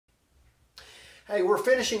Hey, we're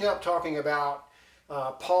finishing up talking about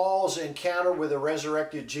Paul's encounter with the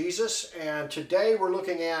resurrected Jesus, and today we're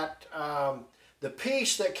looking at the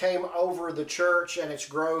peace that came over the church and its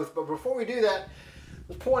growth. But before we do that,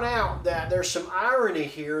 let's point out that there's some irony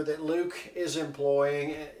here that Luke is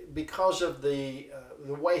employing because of the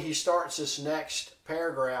way he starts this next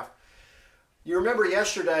paragraph. You remember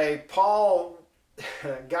yesterday, Paul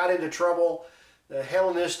got into trouble. The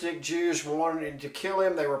Hellenistic Jews wanted to kill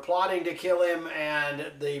him. They were plotting to kill him, and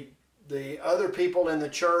the other people in the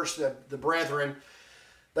church, the brethren,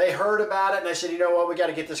 they heard about it, and they said, you know what, we got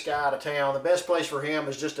to get this guy out of town. The best place for him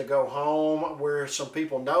is just to go home where some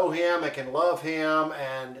people know him and can love him,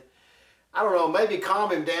 and I don't know, maybe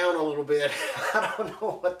calm him down a little bit. I don't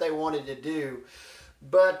know what they wanted to do,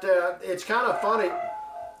 but it's kind of funny.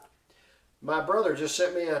 My brother just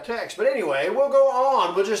sent me a text. But anyway, we'll go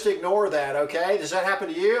on. We'll just ignore that, okay? Does that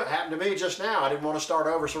happen to you? It happened to me just now. I didn't want to start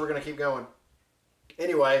over, so we're going to keep going.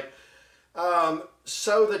 Anyway,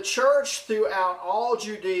 so the church throughout all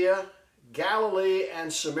Judea, Galilee,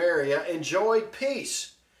 and Samaria enjoyed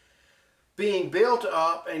peace, being built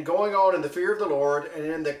up and going on in the fear of the Lord, and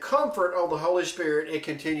in the comfort of the Holy Spirit, it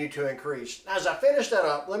continued to increase. As I finish that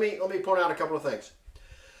up, let me point out a couple of things.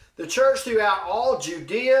 The church throughout all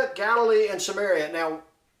Judea, Galilee, and Samaria. Now,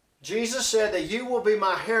 Jesus said that you will be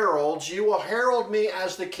my heralds. You will herald me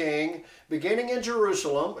as the king, beginning in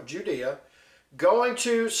Jerusalem, Judea, going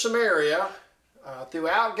to Samaria,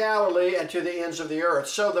 throughout Galilee, and to the ends of the earth.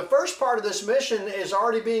 So the first part of this mission is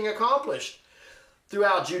already being accomplished.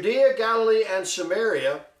 Throughout Judea, Galilee, and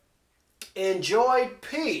Samaria, enjoyed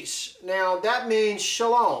peace. Now, that means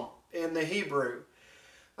shalom in the Hebrew.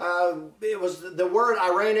 It was the word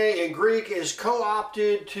irene in Greek is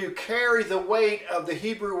co-opted to carry the weight of the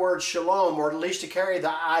Hebrew word shalom, or at least to carry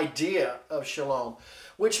the idea of shalom,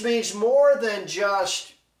 which means more than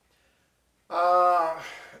just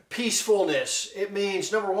peacefulness. It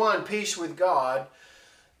means, number one, peace with God.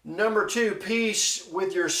 Number two, peace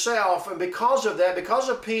with yourself. And because of that, because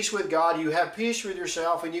of peace with God, you have peace with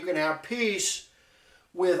yourself, and you can have peace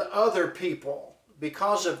with other people.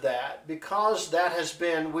 Because of that,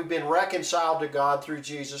 we've been reconciled to God through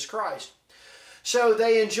Jesus Christ. So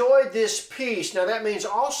they enjoyed this peace. Now that means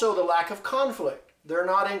also the lack of conflict. They're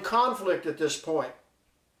not in conflict at this point.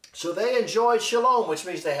 So they enjoyed shalom, which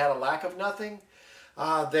means they had a lack of nothing.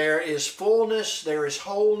 There is fullness, there is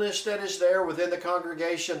wholeness that is there within the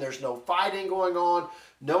congregation. There's no fighting going on.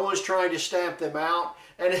 No one's trying to stamp them out.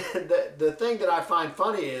 And the thing that I find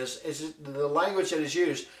funny is the language that is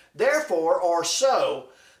used. Therefore, or so,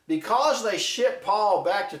 because they shipped Paul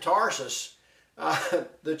back to Tarsus,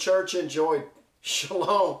 the church enjoyed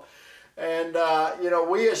shalom. And, you know,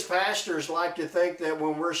 we as pastors like to think that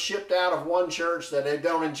when we're shipped out of one church that they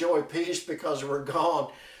don't enjoy peace because we're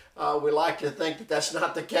gone. We like to think that that's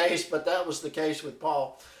not the case, but that was the case with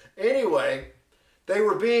Paul. Anyway, they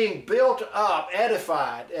were being built up,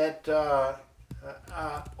 edified at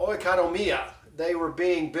oikonomia. They were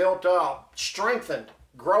being built up, strengthened,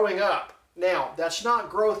 growing up. Now, that's not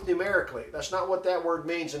growth numerically. That's not what that word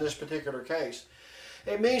means in this particular case.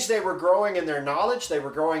 It means they were growing in their knowledge, they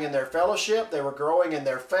were growing in their fellowship, they were growing in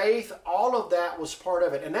their faith. All of that was part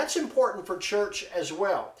of it. And that's important for church as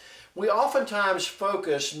well. We oftentimes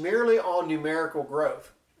focus merely on numerical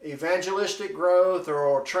growth, evangelistic growth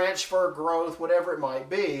or transfer growth, whatever it might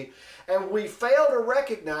be, and we fail to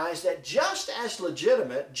recognize that just as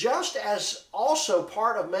legitimate, just as also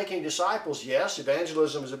part of making disciples, yes,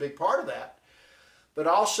 evangelism is a big part of that, but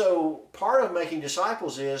also part of making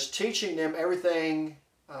disciples is teaching them everything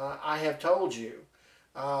I have told you.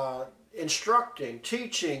 Instructing,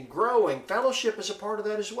 teaching, growing, fellowship is a part of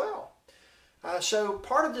that as well. So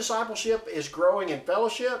part of discipleship is growing in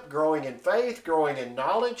fellowship, growing in faith, growing in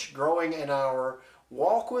knowledge, growing in our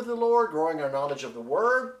walk with the Lord, growing our knowledge of the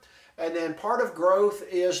Word. And then part of growth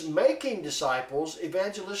is making disciples,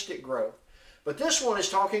 evangelistic growth. But this one is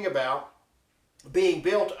talking about being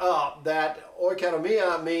built up. That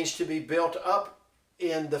oikonomia means to be built up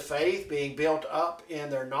in the faith, being built up in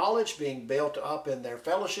their knowledge, being built up in their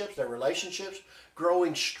fellowships, their relationships,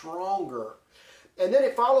 growing stronger. And then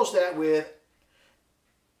it follows that with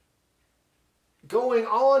going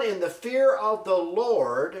on in the fear of the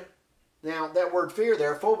Lord. Now, that word fear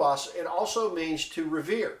there, phobos, it also means to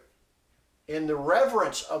revere. In the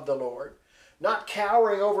reverence of the Lord. Not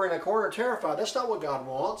cowering over in a corner terrified. That's not what God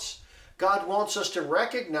wants. God wants us to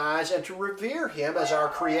recognize and to revere Him as our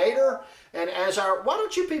Creator and as our... Why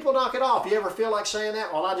don't you people knock it off? You ever feel like saying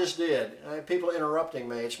that? Well, I just did. People interrupting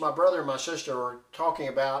me. It's my brother and my sister are talking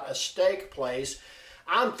about a steak place.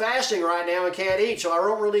 I'm fasting right now and can't eat, so I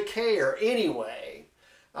don't really care anyway.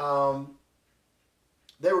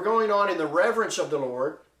 They were going on in the reverence of the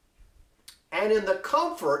Lord and in the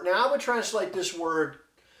comfort. Now, I would translate this word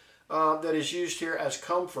that is used here as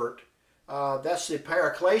comfort. That's the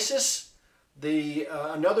paraklesis.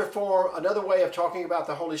 Another way of talking about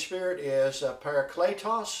the Holy Spirit is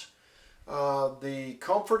parakletos, the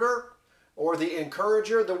comforter or the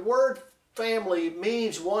encourager. The word family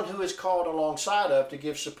means one who is called alongside of to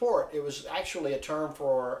give support. It was actually a term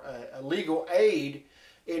for a legal aid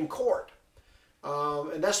in court.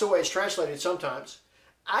 And that's the way it's translated sometimes.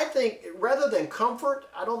 I think rather than comfort,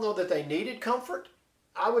 I don't know that they needed comfort.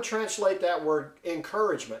 I would translate that word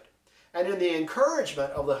encouragement. And in the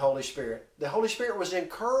encouragement of the Holy Spirit was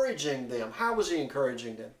encouraging them. How was He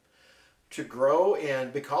encouraging them? To grow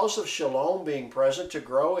in, because of shalom being present, to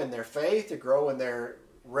grow in their faith, to grow in their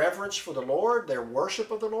reverence for the Lord, their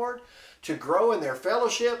worship of the Lord, to grow in their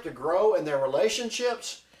fellowship, to grow in their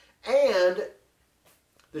relationships, and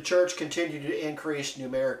the church continued to increase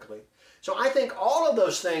numerically. So I think all of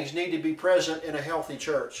those things need to be present in a healthy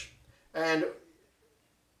church. And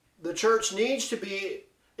the church needs to be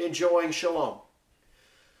enjoying shalom,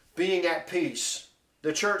 being at peace.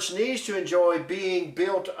 The church needs to enjoy being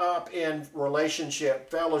built up in relationship,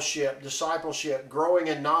 fellowship, discipleship, growing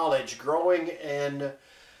in knowledge, growing in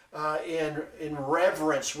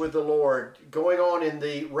reverence with the Lord, going on in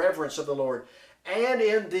the reverence of the Lord. And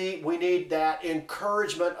we need that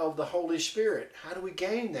encouragement of the Holy Spirit. How do we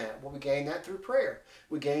gain that? Well, we gain that through prayer.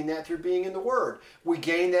 We gain that through being in the Word. We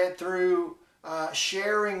gain that through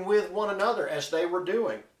sharing with one another as they were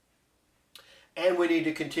doing. And we need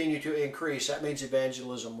to continue to increase. That means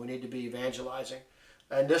evangelism. We need to be evangelizing.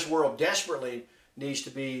 And this world desperately needs to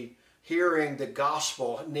be hearing the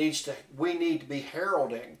gospel. We need to be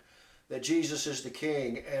heralding that Jesus is the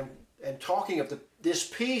King and talking of this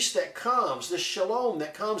peace that comes, this shalom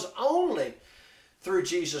that comes only through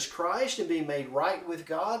Jesus Christ and being made right with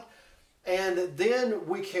God. And then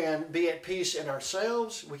we can be at peace in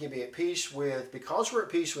ourselves. We can be at peace because we're at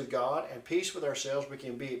peace with God and peace with ourselves, we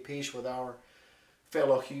can be at peace with our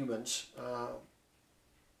fellow humans,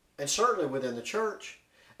 and certainly within the church.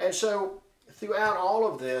 And so throughout all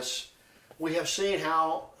of this, we have seen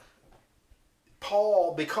how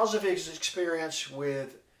Paul, because of his experience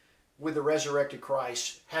with the resurrected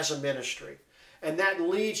Christ, has a ministry. And that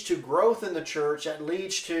leads to growth in the church, that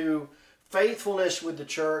leads to faithfulness with the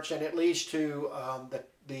church, and it leads to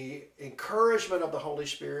the encouragement of the Holy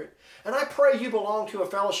Spirit. And I pray you belong to a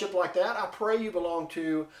fellowship like that. I pray you belong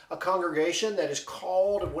to a congregation that is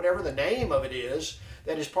called, whatever the name of it is,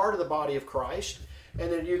 that is part of the body of Christ,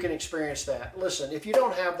 and that you can experience that. Listen, if you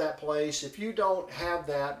don't have that place, if you don't have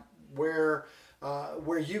that where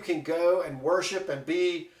you can go and worship and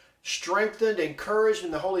be strengthened, encouraged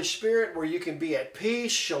in the Holy Spirit, where you can be at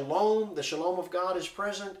peace, shalom, the shalom of God is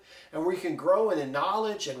present, and where you can grow in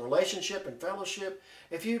knowledge and relationship and fellowship.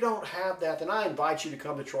 If you don't have that, then I invite you to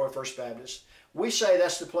come to Troy First Baptist. We say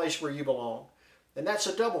that's the place where you belong. And that's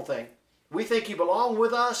a double thing. We think you belong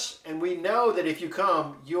with us, and we know that if you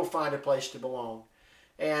come, you'll find a place to belong.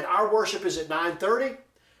 And our worship is at 9:30.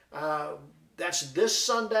 That's this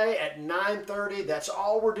Sunday at 9:30. That's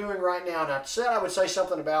all we're doing right now. And I said I would say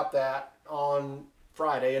something about that on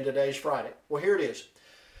Friday, and today's Friday. Well, here it is.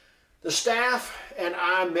 The staff and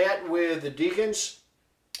I met with the deacons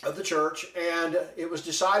of the church, and it was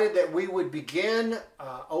decided that we would begin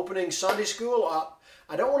opening Sunday school up.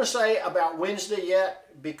 I don't want to say about Wednesday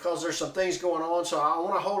yet because there's some things going on, so I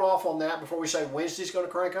want to hold off on that before we say Wednesday's going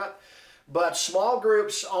to crank up. But small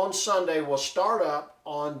groups on Sunday will start up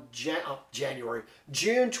on June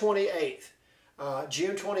 28th.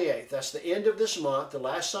 June 28th. That's the end of this month, the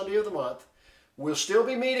last Sunday of the month. We'll still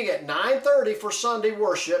be meeting at 9:30 for Sunday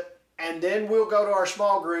worship, and then we'll go to our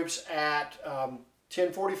small groups at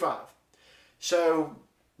 10:45. So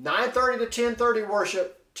 9:30 to 10:30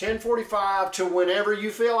 worship, 10:45 to whenever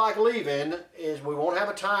you feel like leaving. We won't have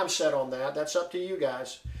a time set on that. That's up to you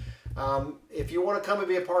guys. If you want to come and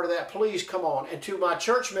be a part of that, please come on. And to my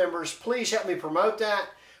church members, please help me promote that.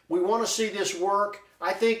 We want to see this work.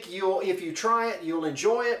 I think if you try it, you'll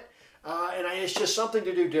enjoy it. And it's just something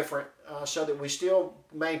to do different so that we still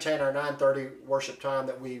maintain our 9:30 worship time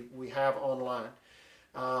that we have online.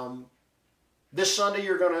 This Sunday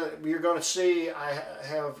you're gonna see I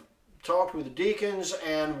have talked with the deacons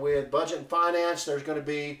and with budget and finance. There's going to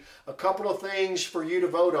be a couple of things for you to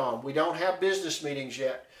vote on. We don't have business meetings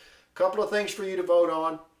yet. A couple of things for you to vote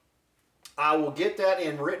on. I will get that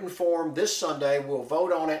in written form this Sunday. We'll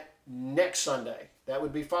vote on it next Sunday. That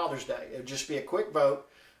would be Father's Day. It would just be a quick vote.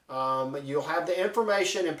 You'll have the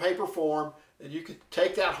information in paper form. You can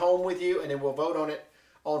take that home with you, and then we'll vote on it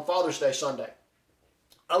on Father's Day Sunday.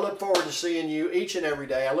 I look forward to seeing you each and every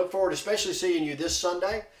day. I look forward to especially seeing you this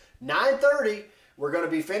Sunday, 9:30. We're going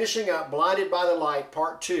to be finishing up Blinded by the Light,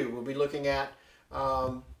 Part 2. We'll be looking at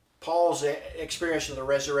Paul's experience of the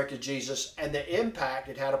resurrected Jesus and the impact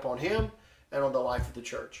it had upon him and on the life of the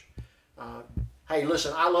church. Hey,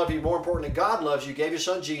 listen, I love you. More importantly, God loves you. Gave his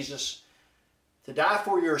son Jesus to die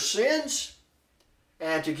for your sins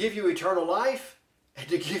and to give you eternal life and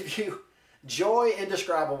to give you joy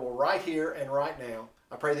indescribable right here and right now.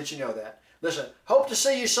 I pray that you know that. Listen, hope to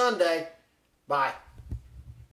see you Sunday. Bye.